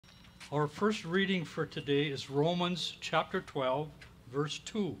Our first reading for today is Romans chapter 12, verse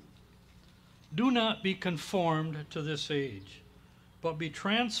 2. Do not be conformed to this age, but be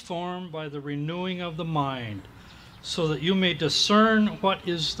transformed by the renewing of the mind, so that you may discern what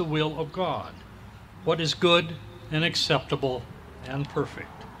is the will of God, what is good and acceptable and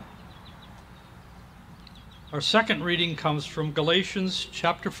perfect. Our second reading comes from Galatians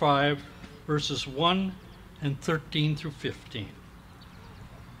chapter 5, verses 1 and 13 through 15.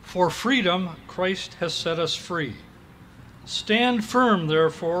 For freedom, Christ has set us free. Stand firm,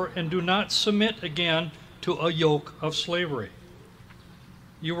 therefore, and do not submit again to a yoke of slavery.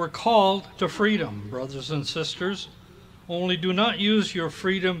 You were called to freedom, brothers and sisters, only do not use your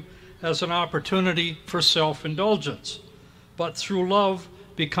freedom as an opportunity for self-indulgence, but through love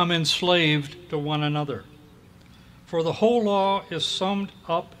become enslaved to one another. For the whole law is summed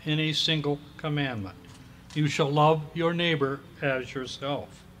up in a single commandment. You shall love your neighbor as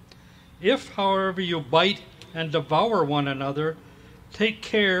yourself. If, however, you bite and devour one another, take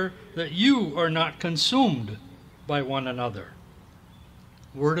care that you are not consumed by one another.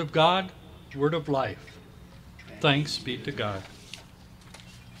 Word of God, word of life. Thanks be to God.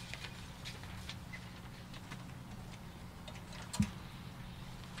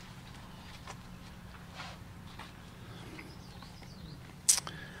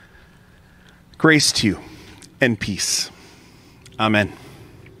 Grace to you and peace. Amen.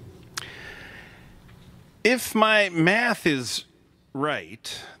 If my math is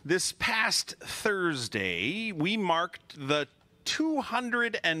right, this past Thursday, we marked the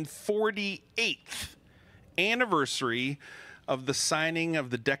 248th anniversary of the signing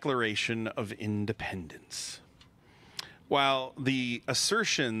of the Declaration of Independence. While the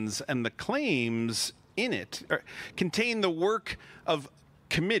assertions and the claims in it contain the work of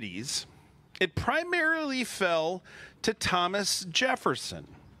committees, it primarily fell to Thomas Jefferson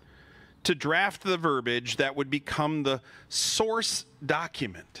to draft the verbiage that would become the source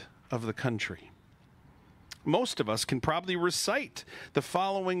document of the country. Most of us can probably recite the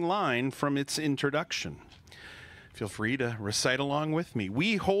following line from its introduction. Feel free to recite along with me.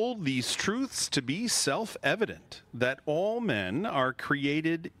 We hold these truths to be self-evident, that all men are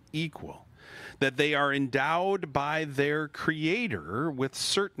created equal, that they are endowed by their Creator with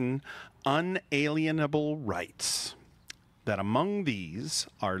certain unalienable rights, that among these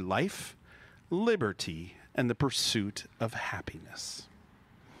are life, liberty, and the pursuit of happiness.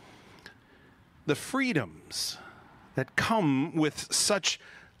 The freedoms that come with such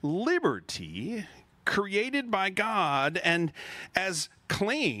liberty, created by God and as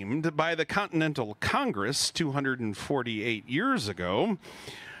claimed by the Continental Congress 248 years ago,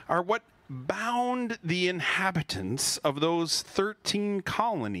 are what bound the inhabitants of those 13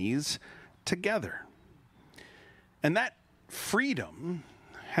 colonies together. And that freedom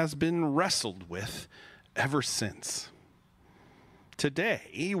has been wrestled with ever since.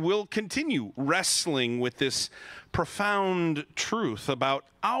 Today, we'll continue wrestling with this profound truth about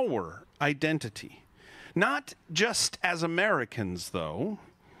our identity. Not just as Americans, though,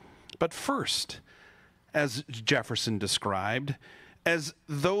 but first, as Jefferson described, as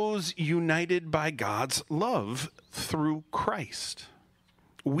those united by God's love through Christ.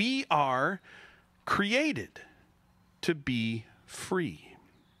 We are created to be free.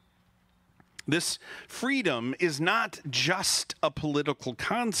 This freedom is not just a political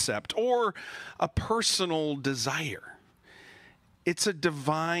concept or a personal desire. It's a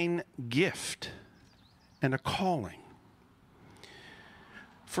divine gift and a calling.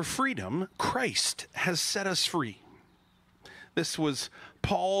 For freedom, Christ has set us free. This was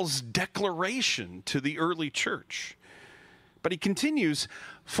Paul's declaration to the early church. But he continues,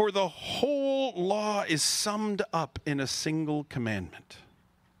 for the whole law is summed up in a single commandment.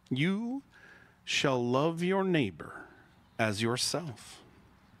 You shall love your neighbor as yourself.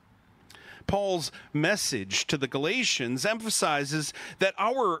 Paul's message to the Galatians emphasizes that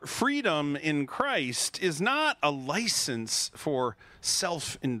our freedom in Christ is not a license for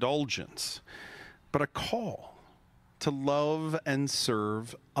self-indulgence, but a call to love and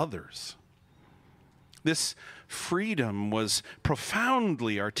serve others. This freedom was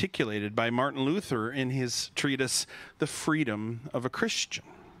profoundly articulated by Martin Luther in his treatise, The Freedom of a Christian.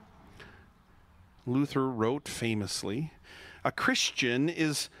 Luther wrote famously, "A Christian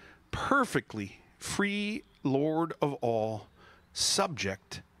is perfectly free Lord of all,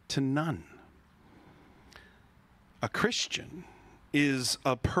 subject to none." A Christian is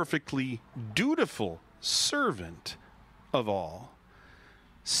a perfectly dutiful servant of all,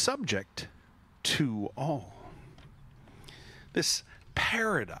 subject to all. This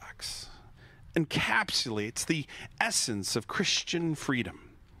paradox encapsulates the essence of Christian freedom.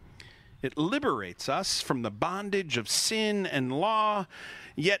 It liberates us from the bondage of sin and law,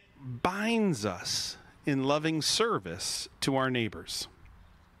 yet binds us in loving service to our neighbors.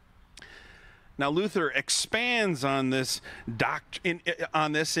 Now, Luther expands on this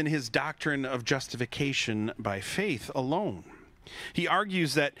in his doctrine of justification by faith alone. He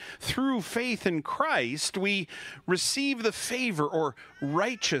argues that through faith in Christ, we receive the favor or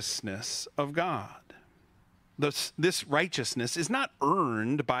righteousness of God. This righteousness is not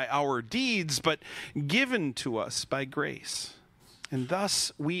earned by our deeds, but given to us by grace. And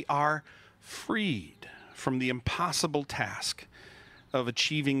thus we are freed from the impossible task of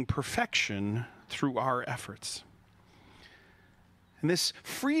achieving perfection through our efforts. And this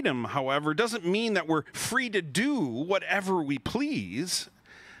freedom, however, doesn't mean that we're free to do whatever we please.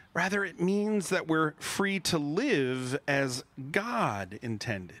 Rather, it means that we're free to live as God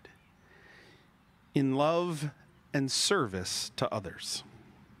intended, in love and service to others.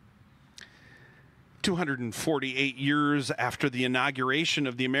 248 years after the inauguration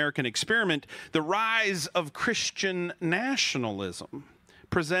of the American experiment, the rise of Christian nationalism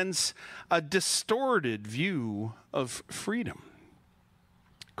presents a distorted view of freedom.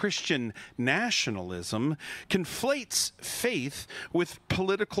 Christian nationalism conflates faith with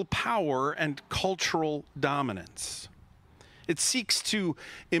political power and cultural dominance. It seeks to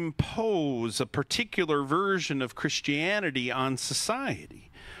impose a particular version of Christianity on society,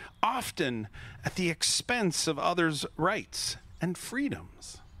 often at the expense of others' rights and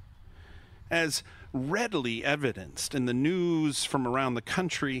freedoms. As readily evidenced in the news from around the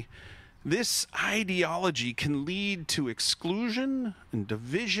country, this ideology can lead to exclusion and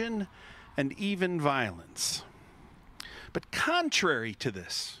division and even violence. But contrary to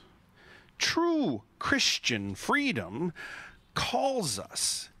this, true Christian freedom calls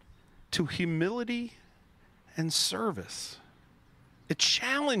us to humility and service. It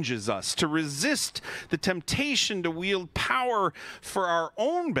challenges us to resist the temptation to wield power for our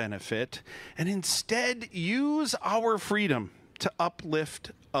own benefit and instead use our freedom to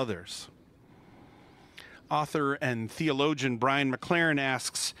uplift others. Author and theologian Brian McLaren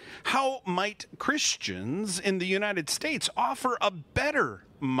asks, how might Christians in the United States offer a better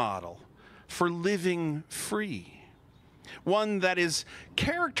model for living free? One that is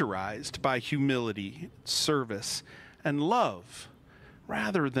characterized by humility, service, and love,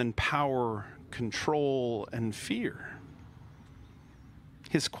 rather than power, control, and fear.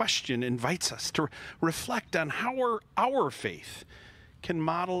 His question invites us to reflect on how our faith can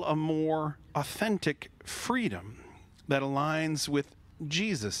model a more authentic freedom that aligns with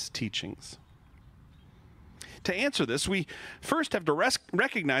Jesus' teachings. To answer this, we first have to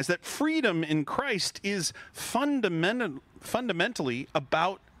recognize that freedom in Christ is fundamentally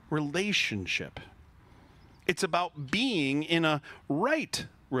about relationship. It's about being in a right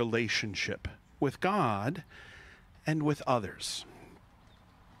relationship with God and with others.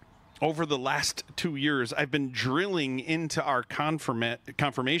 Over the last 2 years, I've been drilling into our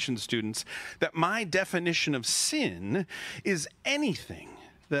confirmation students that my definition of sin is anything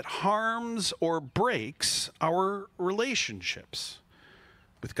that harms or breaks our relationships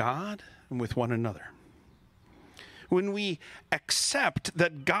with God and with one another. When we accept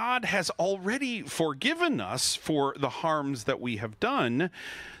that God has already forgiven us for the harms that we have done,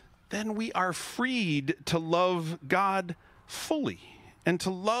 then we are freed to love God fully and to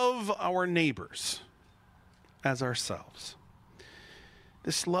love our neighbors as ourselves.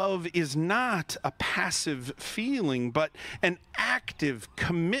 This love is not a passive feeling, but an active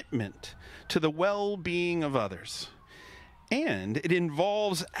commitment to the well-being of others. And it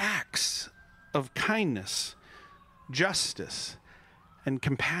involves acts of kindness, justice, and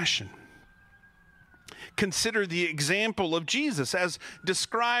compassion. Consider the example of Jesus as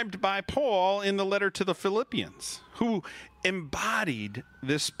described by Paul in the letter to the Philippians, who embodied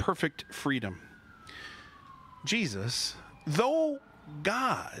this perfect freedom. Jesus, though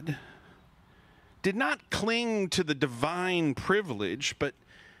God, did not cling to the divine privilege, but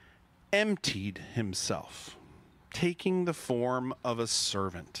emptied himself, taking the form of a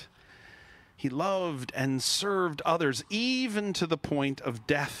servant. He loved and served others, even to the point of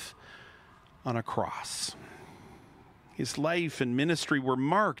death on a cross. His life and ministry were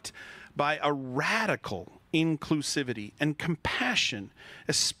marked by a radical inclusivity and compassion,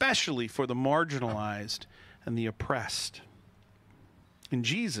 especially for the marginalized and the oppressed. In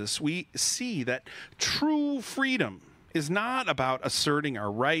Jesus, we see that true freedom is not about asserting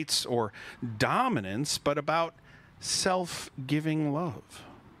our rights or dominance, but about self-giving love.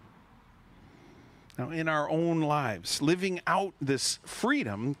 Now, in our own lives, living out this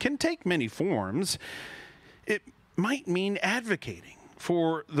freedom can take many forms. It might mean advocating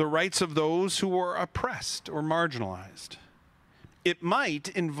for the rights of those who are oppressed or marginalized. It might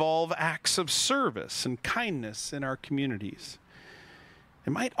involve acts of service and kindness in our communities.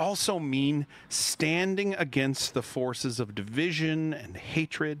 It might also mean standing against the forces of division and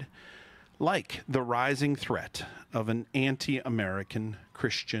hatred, like the rising threat of an anti-American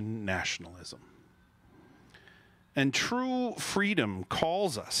Christian nationalism. And true freedom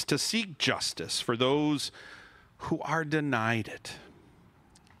calls us to seek justice for those who are denied it.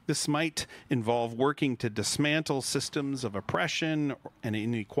 This might involve working to dismantle systems of oppression and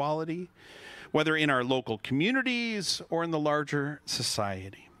inequality, whether in our local communities or in the larger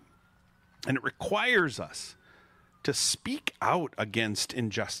society. And it requires us to speak out against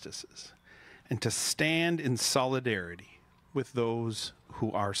injustices and to stand in solidarity with those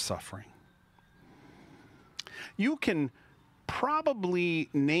who are suffering. You can probably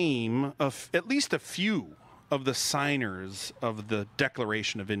name at least a few of the signers of the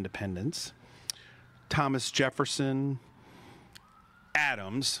Declaration of Independence. Thomas Jefferson,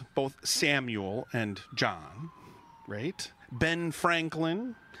 Adams, both Samuel and John, right? Ben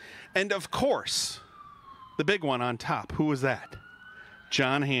Franklin, and of course, the big one on top. Who was that?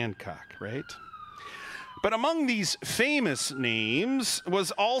 John Hancock, right? But among these famous names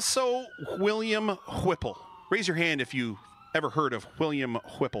was also William Whipple. Raise your hand if you ever heard of William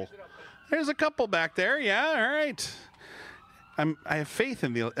Whipple. There's a couple back there. Yeah, all right. I have faith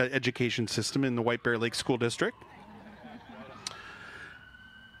in the education system in the White Bear Lake School District.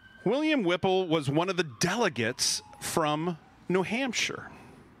 William Whipple was one of the delegates from New Hampshire.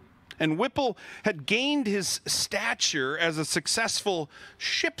 And Whipple had gained his stature as a successful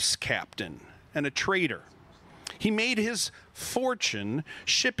ship's captain and a trader. He made his fortune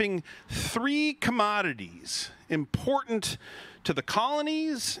shipping 3 commodities important to the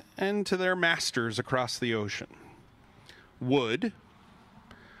colonies and to their masters across the ocean: wood,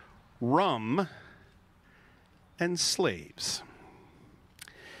 rum, and slaves.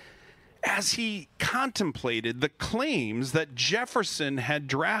 As he contemplated the claims that Jefferson had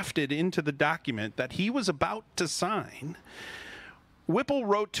drafted into the document that he was about to sign, Whipple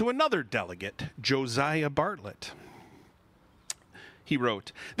wrote to another delegate, Josiah Bartlett. He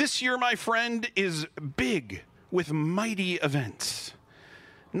wrote, "This year, my friend, is big with mighty events.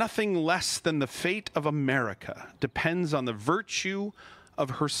 Nothing less than the fate of America depends on the virtue of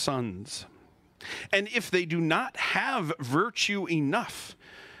her sons. And if they do not have virtue enough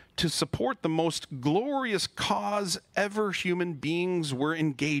to support the most glorious cause ever human beings were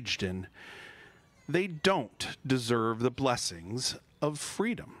engaged in, they don't deserve the blessings of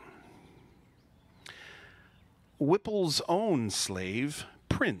freedom." Whipple's own slave,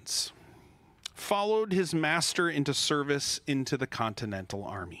 Prince, followed his master into service into the Continental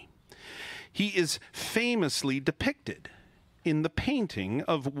Army. He is famously depicted in the painting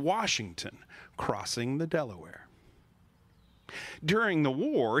of Washington crossing the Delaware. During the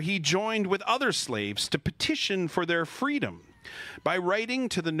war, he joined with other slaves to petition for their freedom by writing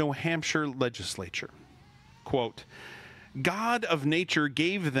to the New Hampshire legislature, quote, "God of nature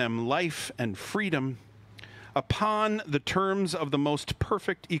gave them life and freedom upon the terms of the most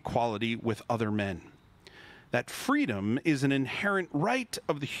perfect equality with other men. That freedom is an inherent right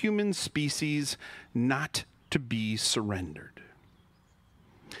of the human species not to be surrendered."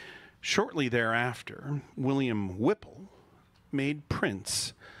 Shortly thereafter, William Whipple made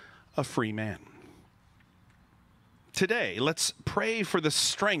Prince a free man. Today, let's pray for the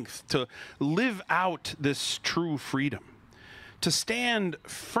strength to live out this true freedom, to stand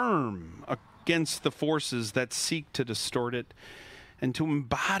firm against the forces that seek to distort it, and to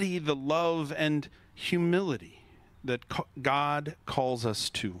embody the love and humility that God calls us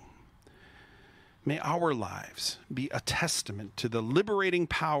to. May our lives be a testament to the liberating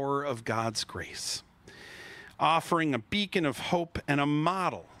power of God's grace, offering a beacon of hope and a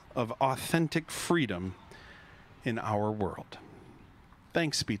model of authentic freedom in our world.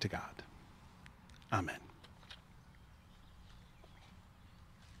 Thanks be to God. Amen.